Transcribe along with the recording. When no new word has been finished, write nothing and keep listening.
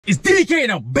It's DK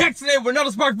and I'm back today with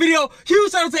another Spark video.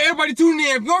 Huge shout out to everybody tuning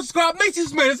in. If you're subscribed, make sure you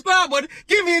smash the subscribe button,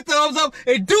 give me a thumbs up,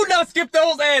 and do not skip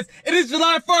those ads. It is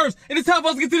July 1st, and it's time for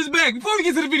us to get to this bag. Before we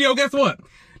get to the video, guess what?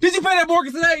 Did you pay that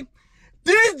mortgage today?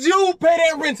 Did you pay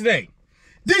that rent today?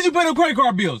 Did you pay them credit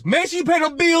card bills? Make sure you pay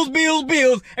them bills,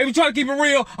 and we try to keep it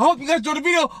real. I hope you guys enjoyed the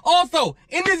video. Also,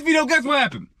 in this video, guess what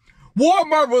happened?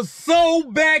 Walmart was so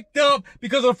backed up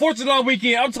because of the 4th of July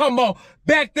weekend. I'm talking about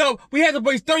backed up. We had to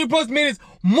waste 30 plus minutes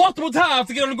multiple times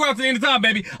to get on the ground to the end of time,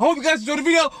 baby. I hope you guys enjoyed the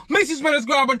video. Make sure you smash the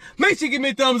subscribe button. Make sure you give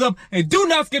me a thumbs up. And do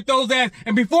not skip those ads.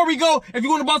 And before we go, if you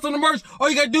want to buy some of the merch, all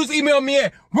you got to do is email me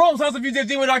at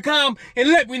romeshouseofviews@gmail.com and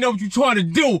let me know what you're trying to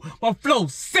do. My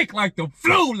flow's sick like the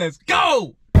flu. Let's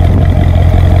go.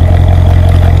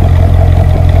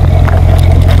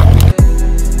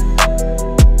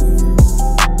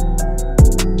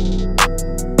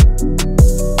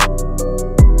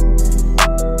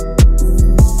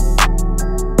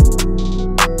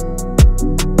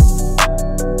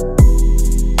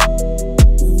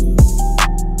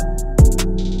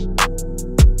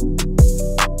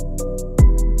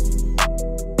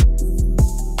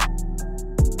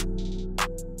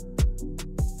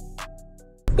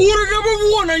 Order number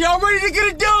 1, are y'all ready to get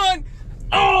it done?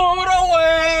 All the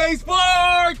way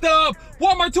sparked up.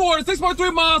 Walmart 2 orders,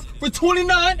 6.3 miles for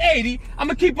 $29.80. I'm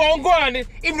gonna keep on grinding,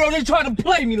 even though they're trying to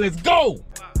play me. Let's go.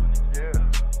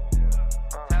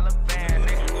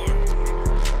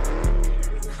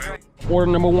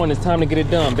 Order number 1, it's time to get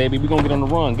it done, baby. We're gonna get on the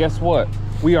run. Guess what?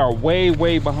 We are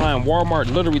way behind.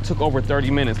 Walmart literally took over 30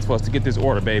 minutes for us to get this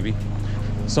order, baby.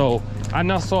 So I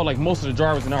now saw like most of the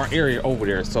drivers in our area over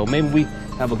there. So maybe we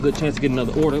have a good chance to get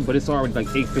another order, but it's already like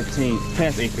 8:15,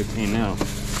 past 8:15 now.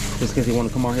 Just in case they want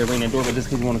to come out here, ring that doorbell, just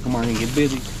in case you want to come out here and get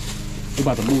busy. We're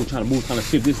about to move, trying to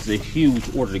shift. This is a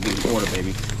huge order to get an order,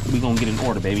 baby. We gonna get an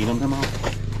order, baby. You know what I'm talking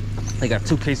about? They got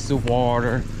 2 cases of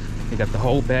water. They got the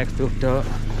whole bag filled up.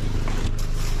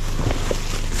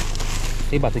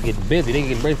 They about to get busy. They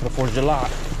getting ready for the 4th of July.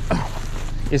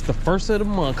 It's the 1st of the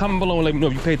month. Comment below and let me know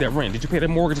if you paid that rent. Did you pay that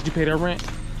mortgage? Did you pay that rent?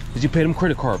 Did you pay them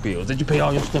credit card bills? Did you pay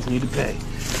all your stuff you need to pay?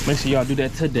 Make sure y'all do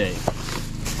that today.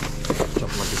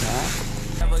 Jump like this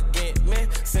high. Never get me,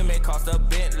 send me cost a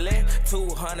Bentley,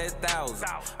 200,000.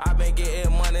 I've been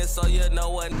getting money, so you know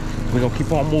what. We're gonna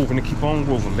keep on moving and keep on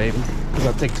moving, baby. We're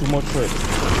gonna take 2 more trips.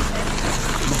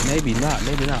 Maybe not,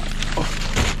 maybe not. Oh,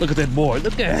 look at that boy,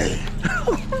 look at it.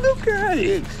 Look at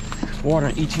it. Water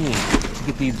in each end.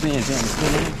 Get these bins down the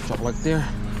center, drop like there.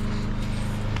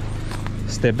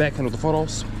 Step back, handle the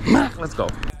photos. Let's go.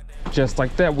 Just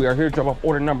like that, we are here to drop off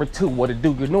order number 2. What it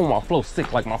do? You know my flow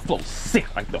sick like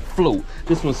the flu.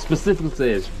 This one specifically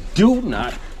says, do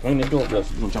not ring the doorbell.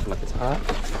 So you're gonna drop like it's hot.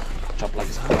 Drop like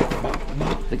it's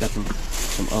hot. They got some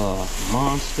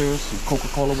Monsters, some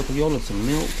Coca-Cola with the Yola, some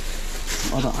milk,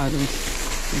 some other items.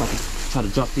 I'm about to try to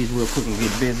drop these real quick and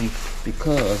get busy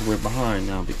because we're behind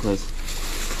now because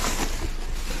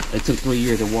it took 3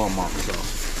 years at Walmart, so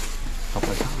I'm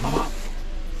like, mama.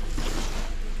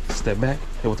 Step back,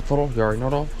 hit with the photo, you already know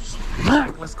those.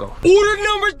 Let's go. Order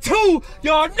number 2,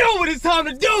 y'all know what it's time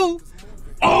to do.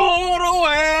 All the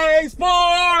way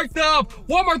sparked up.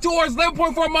 Walmart 2 orders,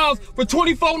 11.4 miles for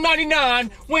 $24.99.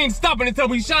 We ain't stopping until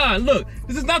we shine. Look,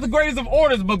 this is not the greatest of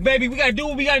orders, but baby, we gotta do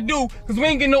what we gotta do because we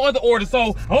ain't getting no other orders.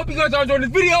 So I hope you guys are enjoying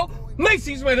this video. Make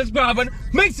sure you smash the subscribe button.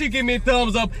 Make sure you give me a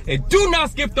thumbs up. And do not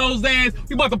skip those ads.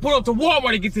 We about to pull up to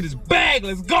Walmart and get to this bag.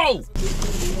 Let's go.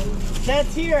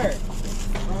 That's here.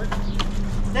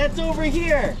 That's over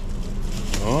here.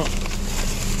 Oh.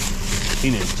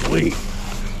 He didn't tweet.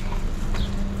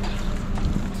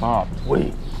 Oh,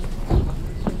 tweet.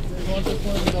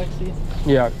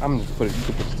 Yeah, I'm just putting, you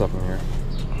can put stuff in here.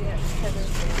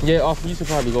 Yeah, Austin, you should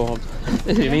probably go home.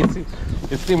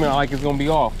 It's seeming like it's gonna be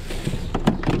off.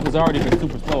 It's already been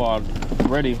super slow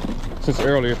already since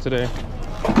earlier today.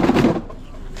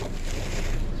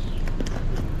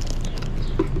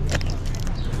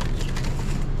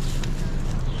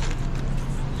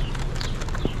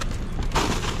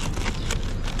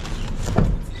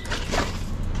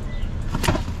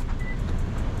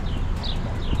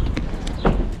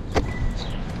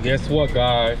 Guess what,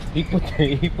 guys? He put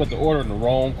the order in the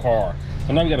wrong car.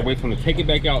 So now we gotta wait for him to take it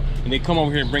back out and then come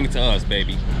over here and bring it to us,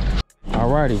 baby.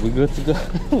 Alrighty, we good to go.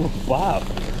 Bob,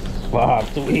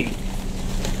 sweet.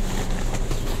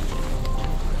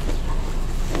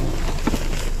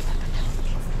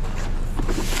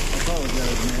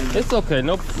 It's okay,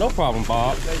 no problem,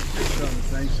 Bob.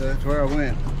 That's where I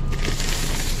went.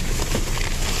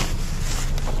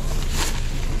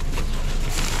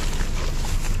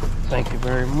 Thank you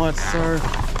very much, sir.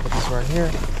 Put this right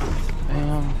here.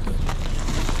 Bam.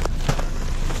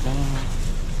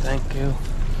 Thank you.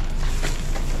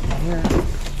 Here.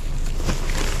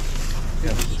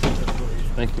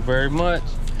 Thank you very much.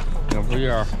 And we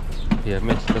are, yeah,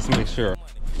 let's make sure.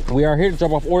 We are here to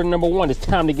drop off order number 1. It's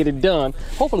time to get it done.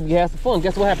 Hopefully we had some fun.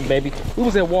 Guess what happened, baby? We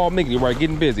was at Wall Miggity, right,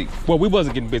 getting busy. Well, we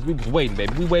wasn't getting busy. We was waiting,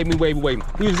 baby. We waiting.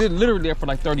 We was literally there for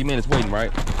like 30 minutes waiting,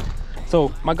 right?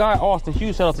 So my guy Austin,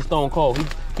 huge shout out to Stone Cold.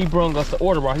 He brung us the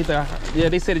order out. He's like, yeah,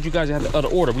 they said that you guys had the other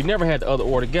order. We never had the other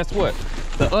order. Guess what?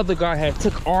 The other guy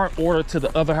took our order to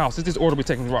the other house. It's this order we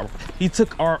taking to Robert. He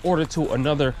took our order to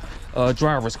another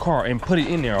driver's car and put it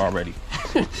in there already.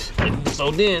 So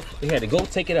then we had to go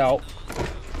take it out,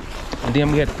 and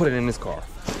then we had to put it in this car.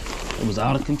 It was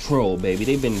out of control, baby.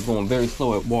 They've been going very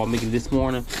slow at Wall Miggity this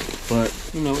morning, but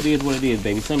you know, it is what it is,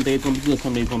 baby. Some days it's gonna be good,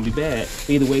 some days it's gonna be bad.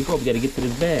 Either way it goes, we gotta get to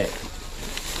this bag.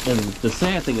 And the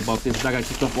sad thing about this is I got to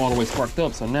keep stuff all the way sparked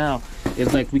up, so now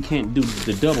it's like we can't do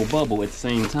the double bubble at the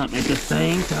same time. But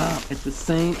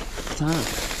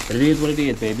it is what it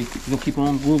is, baby. We're gonna keep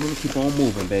on grooving, keep on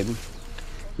moving, baby.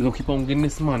 We're gonna keep on getting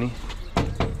this money.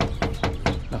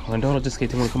 Now, Landona just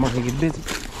get to come out and get busy.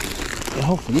 And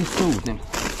hopefully it's losing.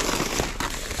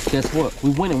 Guess what? We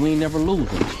winning, we ain't never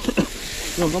losing.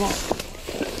 You know, come on.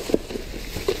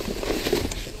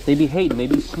 They be hating, they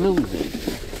be snoozing.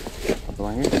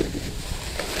 Right here. I'm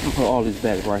gonna put all these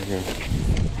bags right here.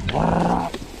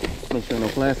 Make sure no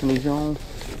glass in these Jones.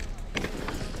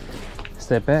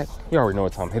 Step back. You already know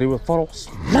what time. Hit it with photo.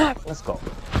 Smack! Let's go.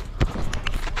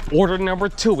 Order number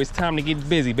 2. It's time to get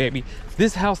busy, baby.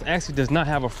 This house actually does not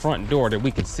have a front door that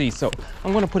we can see, so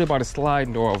I'm gonna put it by the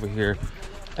sliding door over here.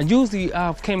 And usually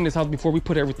I've came in this house before, we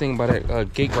put everything by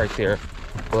that gate right there.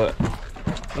 But you know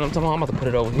what I'm talking about? I'm about to put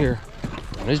it over here.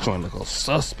 This joint looks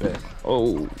suspect.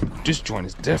 Oh, this joint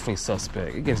is definitely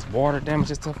suspect. It gets water damage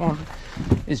and stuff on it.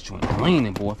 This joint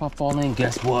leaning, boy. If I fall in,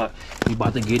 guess what? We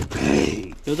about to get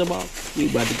paid. You know what I'm about? We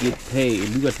about to get paid.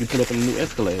 And we got to put up in a new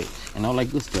Escalade and all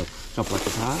that good stuff. Jump like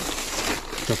it's high.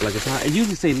 Jump like it's high. It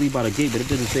usually say leave by the gate, but it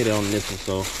doesn't say that on this one.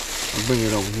 So I'm bringing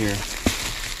it over here.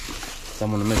 So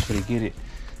I'm gonna make sure they get it.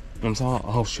 You know what I'm saying?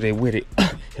 I hope sure they with it.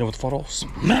 Hit it with the photo.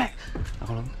 Smack.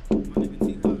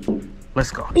 Let's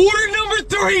go. Order number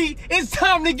 3. It's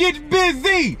time to get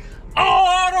busy.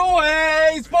 All the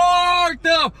way sparked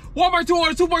up. Walmart 2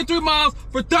 orders, 2.3 miles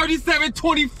for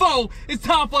 $37.24. It's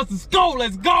time for us to go.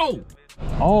 Let's go.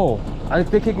 Oh,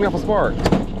 they kicked me off a Spark.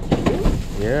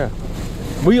 Yeah.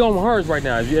 We on hers right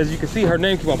now. As you can see, her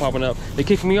name keep on popping up. They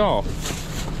kicked me off.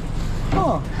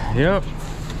 Huh. Yep.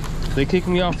 They kicked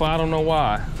me off for I don't know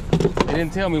why. They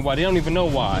didn't tell me why. They don't even know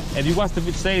why. If you watch the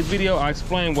today's video, I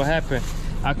explained what happened.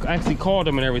 I actually called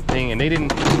them and everything, and they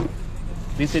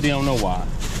said they don't know why.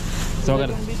 So I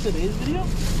gotta. Gonna be today's video?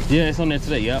 Yeah, it's on there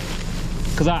today. Yep.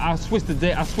 Cause I switched the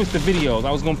day. I switched the videos.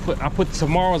 I put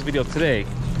tomorrow's video today.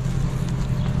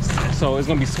 So it's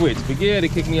gonna be switched. But yeah, they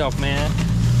kicked me off, man.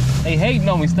 They hating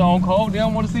on me, Stone Cold. They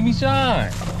don't want to see me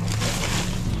shine.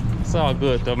 It's all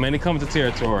good though, man. It comes to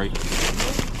territory.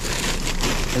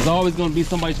 There's always gonna be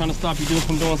somebody trying to stop you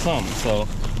from doing something. So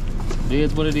it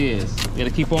is what it is. You gotta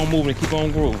keep on moving and keep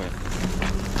on grooving.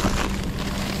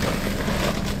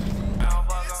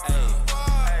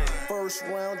 First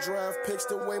round draft picks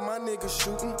the way my niggas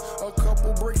shooting. A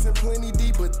couple bricks and plenty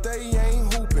deep, but they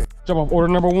ain't hooping. Jump off order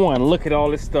number 1. Look at all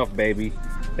this stuff, baby.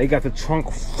 They got the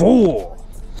trunk full.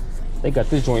 They got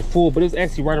this joint full, but it's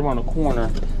actually right around the corner.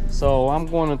 So I'm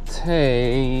gonna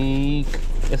take,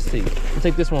 let's see. I'll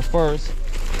take this one first.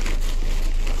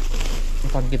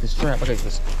 If I can get the strap, I gotta get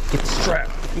the strap.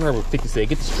 You heard what 50 said,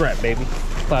 get the strap, baby.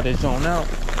 Fly this joint out.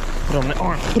 Put it on the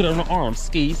arm, put it on the arm.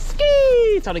 Ski,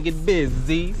 ski. Trying to get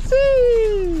busy.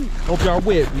 See. Hope y'all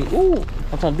with me. Ooh,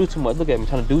 I'm trying to do too much. Look at me,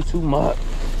 trying to do too much.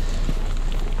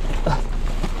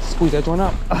 Squeeze that joint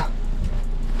out.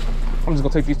 I'm just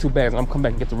gonna take these 2 bags and I'm come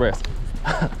back and get the rest.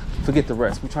 Forget the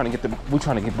rest. We're trying to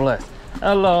get blessed.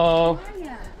 Hello.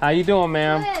 How you doing,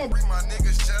 ma'am?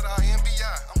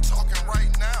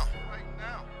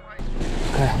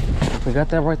 Okay, we got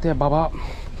that right there, Bob.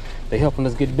 They helping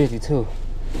us get busy too.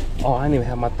 Oh, I didn't even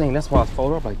have my thing. That's why I was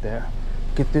folded up like that.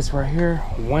 Get this right here.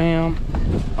 Wham.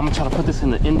 I'm gonna try to put this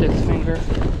in the index finger.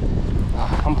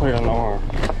 I'm gonna put it on the arm.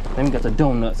 Then we got the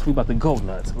donuts. We about to go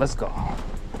nuts. Let's go.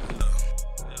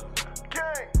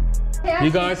 You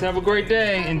guys have a great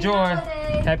day. Enjoy.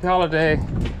 Happy holiday.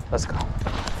 Let's go.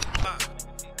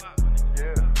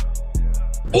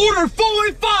 Order 4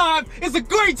 and 5. It's a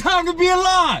great time to be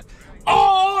alive.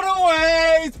 All the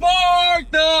way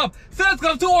sparked up. Let's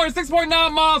go 2 orders,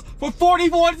 6.9 miles for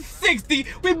 $41.60.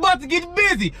 We about to get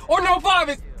busy. Order number 5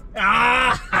 is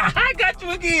I got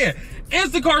you again.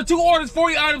 Instacart, 2 orders,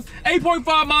 40 items,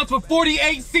 8.5 miles for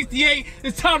 $48.68.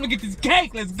 It's time to get this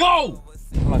cake. Let's go.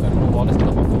 I'm not gonna move all this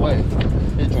stuff off the way.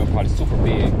 This joint probably super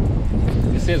big.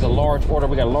 It says a large order.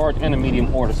 We got a large and a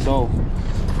medium order, so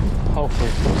hopefully.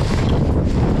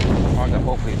 I got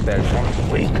both of these bags.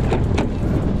 I'm weak.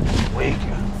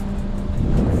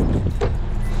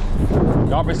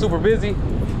 Y'all been super busy.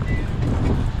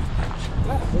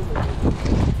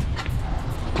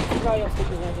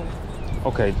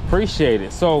 Okay, appreciate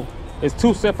it. So it's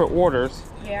 2 separate orders.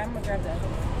 Yeah, I'm gonna grab that.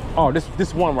 Oh,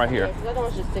 this one right here. Yeah, the other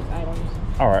one's just 6 items.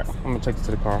 All right, I'm gonna take this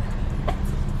to the car.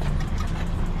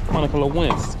 Monica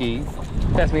Lewinsky.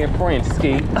 Pass me a friend,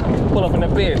 Ski. Pull up in the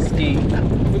bed, Ski.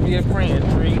 Give me a friend,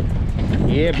 Tree.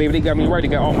 Yeah, baby, they got me right. They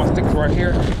got all my stickers right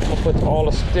here. I'm gonna put all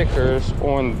the stickers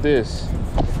on this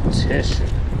tissue.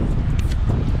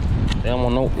 They don't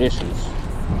want no issues.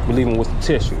 We leaving with the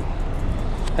tissue.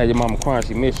 Had your mama crying,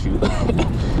 she missed you.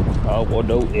 Oh, well,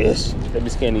 no ish. Let me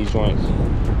scan these joints.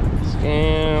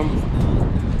 Scan.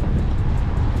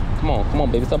 Come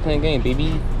on, baby. Stop playing game,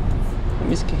 baby. Let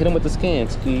me hit him with the scan,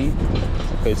 Ski.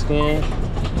 Okay, scan.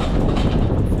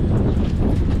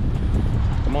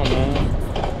 Come on,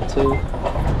 man. 2.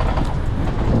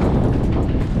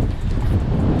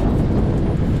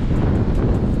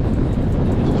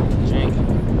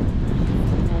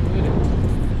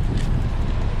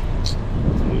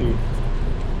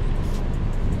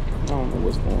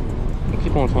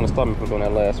 Trying to stop me from doing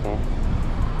that last one. You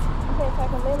can't type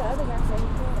them in. The other guy said he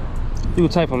can. You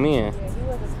would type them in? Yeah, he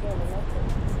wasn't scamming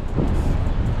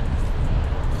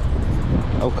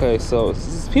nothing. Okay, so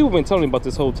people been telling me about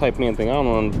this whole type in thing. I don't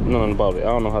know nothing about it. I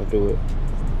don't know how to do it.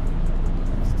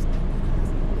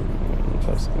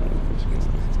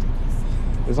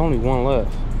 There's only one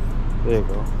left. There you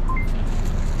go. Okay,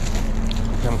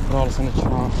 I'm gonna put all this in the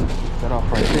trunk. That off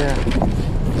right there.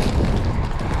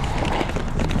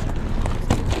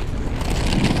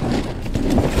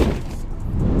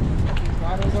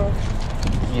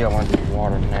 Yeah, I want to do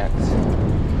water next.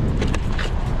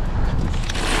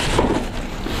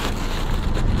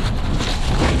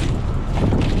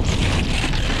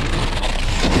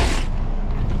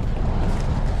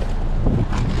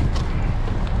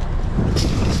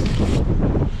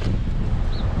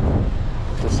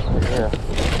 This right here.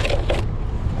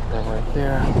 That right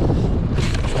there.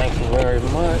 Thank you very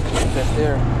much. Put that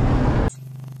there.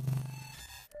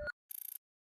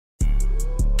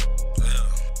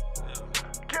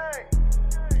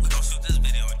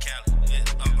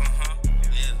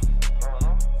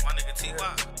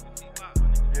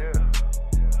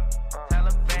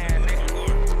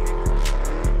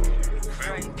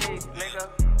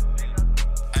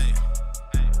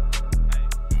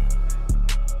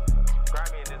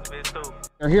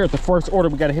 Here at the first order,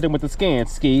 we gotta hit him with the scan.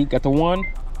 Ski got the 1.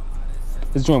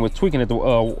 This joint was tweaking at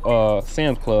the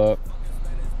Sam's Club.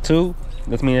 2.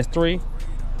 That means that's 3.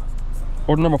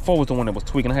 Order number 4 was the one that was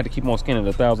tweaking. I had to keep on scanning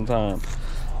it 1,000 times.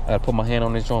 I gotta put my hand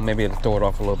on this joint. Maybe I had to throw it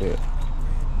off a little bit.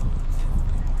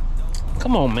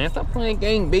 Come on, man. Stop playing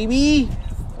games, baby.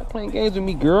 Stop playing games with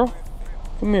me, girl.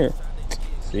 Come here.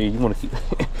 See, you wanna keep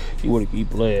you wanna keep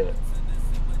playing.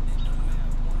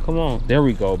 Come on, there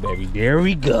we go, baby. There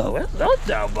we go. That's what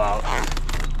I'm talking about.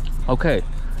 Okay,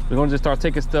 we're gonna just start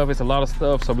taking stuff. It's a lot of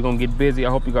stuff, so we're gonna get busy. I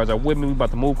hope you guys are with me. We're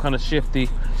about to move kind of shifty.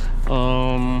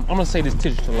 I'm gonna say this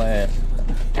tissue to last.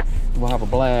 We'll have a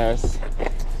blast.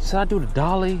 Should I do the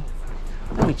dolly?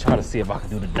 Let me try to see if I can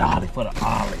do the dolly for the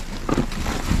ollie.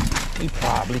 We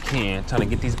probably can. Trying to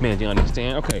get these bins, you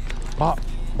understand? Okay, pop,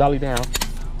 dolly down,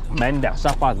 man down.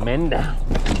 Stop by, man down.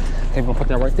 Okay, we're gonna put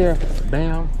that right there.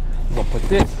 Bam. We're gonna put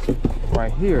this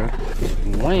right here.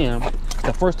 Wham.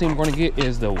 The first thing we're gonna get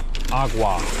is the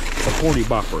agua, the 40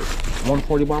 boppers. 1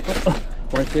 40 bopper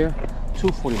right there. 2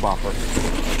 40 boppers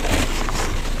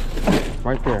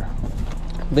right there.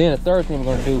 Then the third thing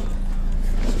we're gonna do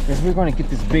is we're gonna get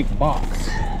this big box.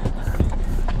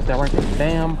 Put that right there.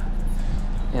 Bam.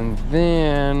 And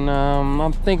then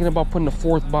I'm thinking about putting the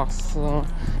 4th box.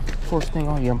 First thing,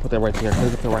 oh yeah, I'm gonna put that right there.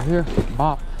 Put it right here.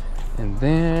 Bop. And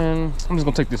then I'm just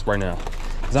gonna take this right now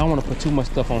because I don't want to put too much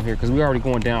stuff on here because we're already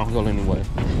going downhill anyway.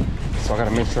 So I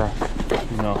gotta make sure,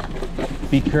 you know,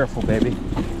 be careful, baby,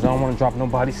 because I don't want to drop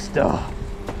nobody's stuff.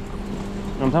 You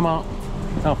know what I'm talking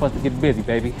about? Time for us to get busy,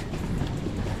 baby.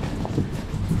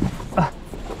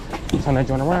 Turn that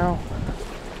joint around.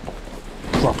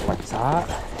 Drop it like side.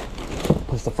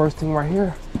 Push the first thing right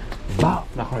here. Bop.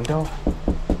 Knock on the door.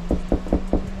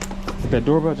 That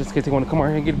doorbell just in case they want to come out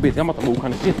here and get busy. I'm about to move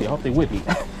kind of shifty. I hope they with me.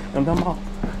 I'm talking about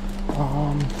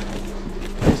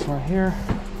this right here.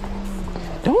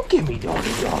 Don't give me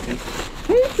doggy.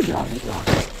 Give me doggy.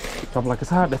 Drop it like it's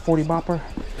hot, that 40 bopper.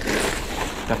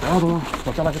 Got the other one,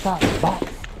 drop that like it's hot, bop.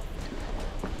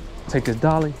 Take this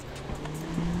dolly.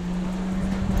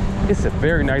 It's a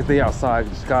very nice day outside,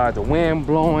 guys. The wind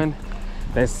blowing,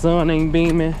 that sun ain't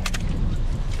beaming.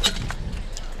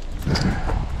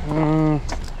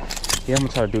 Yeah, I'm gonna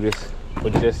try to do this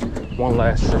with just one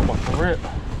last trip off the rip.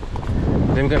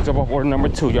 Then we gotta jump off order number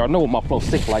 2. Y'all know what my flow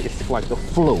sick like. It's sick like the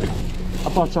flu. I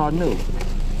thought y'all knew.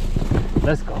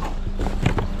 Let's go.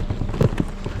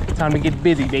 Time to get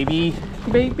busy, baby.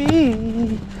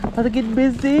 Baby, about to get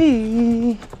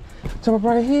busy. Jump up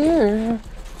right here.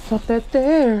 Jump that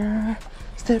there.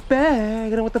 Step back.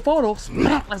 Hit him with the photo.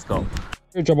 Smack. Let's go.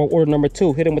 Here, jump off order number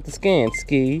 2. Hit him with the scan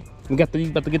ski. We got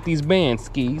about to get these band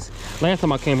skis. Last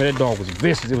time I came here, that dog was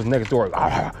vicious. It was next door.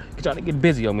 Get y'all to get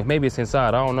busy on me. Maybe it's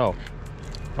inside. I don't know.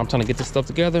 I'm trying to get this stuff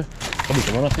together so we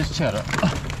can run up this cheddar.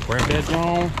 Grab that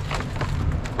drone.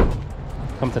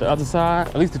 Come to the other side.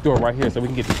 At least the door right here so we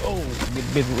can get this. Oh,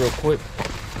 get busy real quick.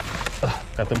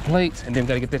 Got them plates, and then we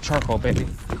gotta get that charcoal, baby.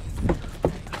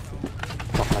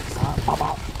 Something like that. Pop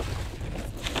out.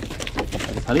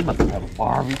 They about to have a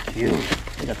barbecue.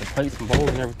 We got the plates and bowls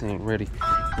and everything ready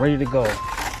to go.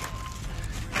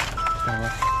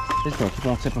 This gonna keep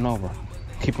on tipping over.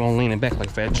 Keep on leaning back like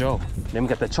Fat Joe. Then we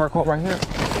got that charcoal right here.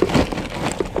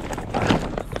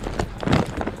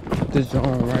 Put this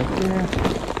on right there.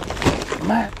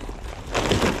 Smack.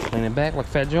 Leaning back like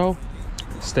Fat Joe.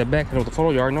 Step back, hit with the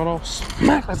photo. You already know those.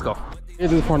 Smack. Let's go.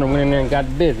 This partner went in there and got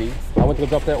busy. I went to go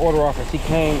drop that order off and she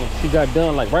came and she got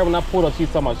done. Like right when I pulled up, she's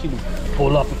talking about she was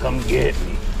pull up and come get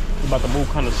me. We about to move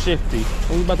kind of shifty.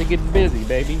 And we about to get busy,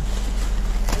 baby.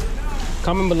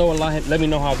 Comment below and let me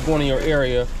know how it's going in your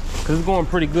area. Cause it's going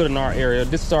pretty good in our area.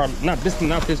 This is our, not this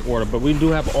order, but we do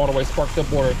have an all the way sparked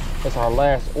up order. That's our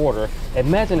last order.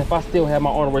 Imagine if I still had my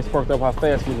all the way sparked up, how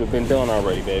fast we would have been done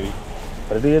already, baby.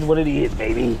 But it is what it is,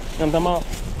 baby. You know what I'm talking about?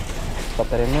 Put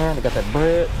that in there. They got that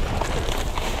bread.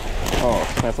 Oh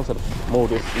man, so move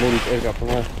these eggs out the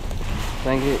way.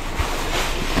 Dang it.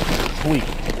 Sweet.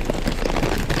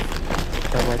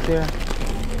 That right there.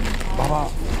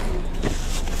 Bop.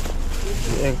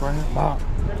 The eggs right here. Bop.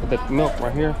 Put that milk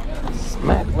right here.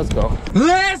 Smack. Let's go.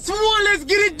 Last one. Let's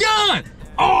get it done.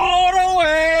 All the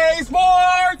way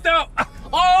sparked up.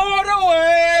 All the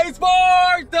way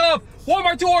sparked up.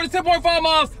 Walmart 2 orders, 10.5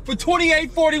 miles for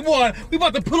 $28.41. We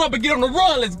about to pull up and get on the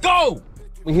run. Let's go.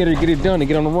 We here to get it done and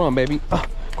get on the run, baby.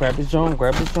 Grab this John,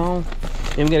 grab this John.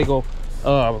 Then we gotta go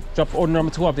drop order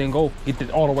number 2 up, then go get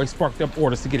the all the way sparked up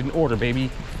orders to get an order, baby.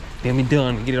 Then we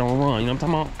done and get it on the run. You know what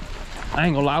I'm talking about? I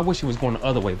ain't gonna lie, I wish it was going the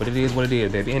other way, but it is what it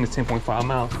is. At the end, it's 10.5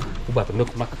 miles. We about to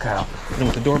milk like a cow. Then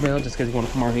with the doorbell, just because you want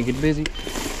to come out here and get busy.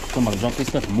 So I'm about to drop this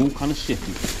stuff and move kind of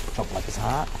shifty. Drop like it's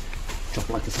hot. Drop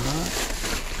like it's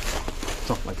hot.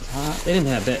 Drop like it's hot. They didn't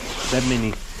have that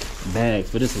many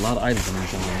bags, but there's a lot of items in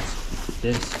these ones.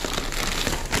 This.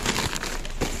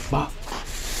 Bop.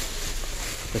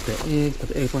 Put the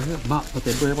eggs right here. Bop. Put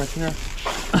that bread right here.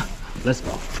 Let's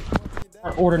go.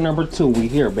 Our order number 2, we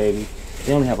here, baby.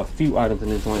 They only have a few items in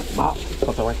this joint. Bop.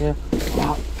 Put that right here.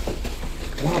 Bop.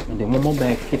 Bop. And then one more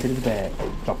bag. Get to this bag.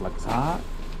 Drop like it's hot.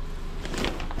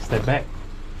 Step back.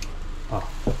 Oh,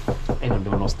 ain't no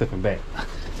doing no stepping back.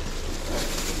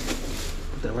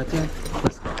 Put that right there.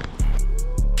 Let's go.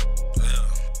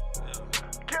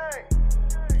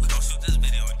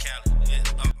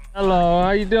 Hello,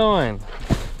 how you doing?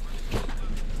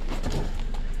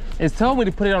 It's told me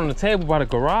to put it on the table by the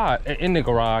garage, in the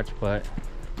garage, but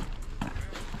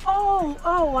I'm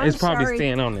it's probably sorry.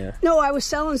 staying on there. No, I was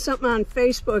selling something on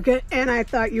Facebook and I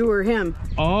thought you were him.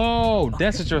 Oh,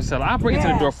 that's what you're selling. I'll bring it to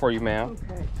the door for you, ma'am.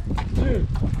 Okay.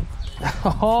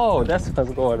 Oh, that's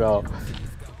what's going on.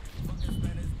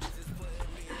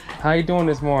 How you doing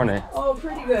this morning? Oh,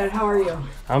 pretty good. How are you?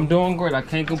 I'm doing great. I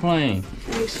can't complain.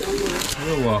 Thanks so much.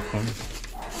 You're welcome.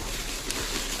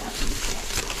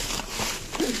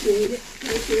 Appreciate it.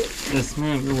 Thank you. Yes,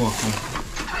 ma'am. You're welcome.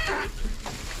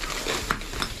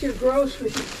 It's your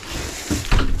groceries.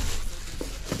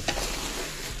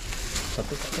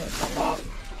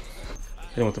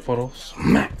 Hit him with the photos.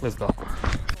 Smack. Let's go.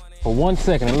 For 1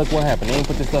 second, and look what happened. They ain't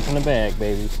put this stuff in the bag,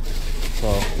 baby. So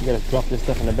we gotta drop this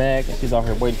stuff in the bag, and she's out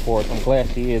here waiting for us. I'm glad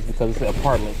she is because it's an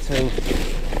apartment too.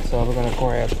 So we're gonna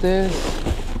grab this,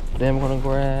 then we're gonna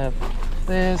grab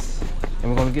this, and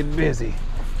we're gonna get busy.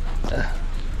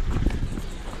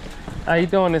 How you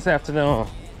doing this afternoon?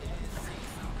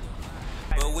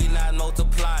 But we not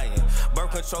multiplying.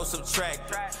 Birth control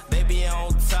subtract. They be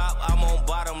on top, I'm on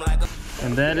bottom like a.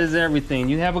 And that is everything.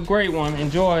 You have a great one.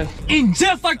 Enjoy. And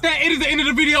just like that, it is the end of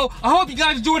the video. I hope you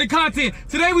guys enjoyed the content.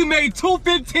 Today we made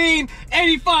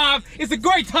 $215.85. It's a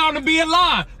great time to be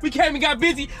alive. We came and got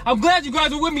busy. I'm glad you guys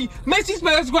were with me. Make sure you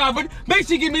smash that subscribe button. Make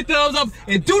sure you give me a thumbs up.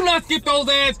 And do not skip those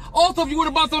ads. Also, if you want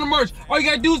to buy some of the merch, all you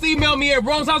gotta do is email me at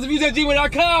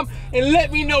wrongshouseofviews@gmail.com and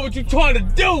let me know what you're trying to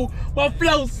do. My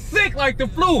flow's sick like the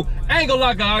flu. I ain't gonna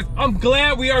lie, guys. I'm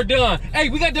glad we are done. Hey,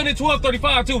 we got done at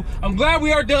 12:35 too. I'm glad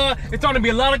we are done. It's starting to be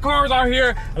a lot of cars out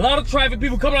here, a lot of traffic,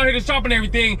 people coming out here to shop and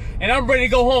everything, and I'm ready to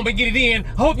go home and get it in.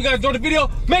 I hope you guys enjoyed the video.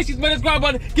 Make sure you smash that subscribe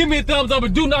button, give me a thumbs up,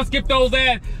 and do not skip those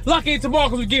ads. Lock in tomorrow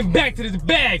because we're getting back to this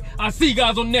bag. I'll see you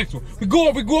guys on the next one. We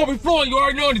flowing. You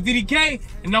already know it's DDK,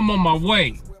 and I'm on my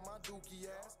way.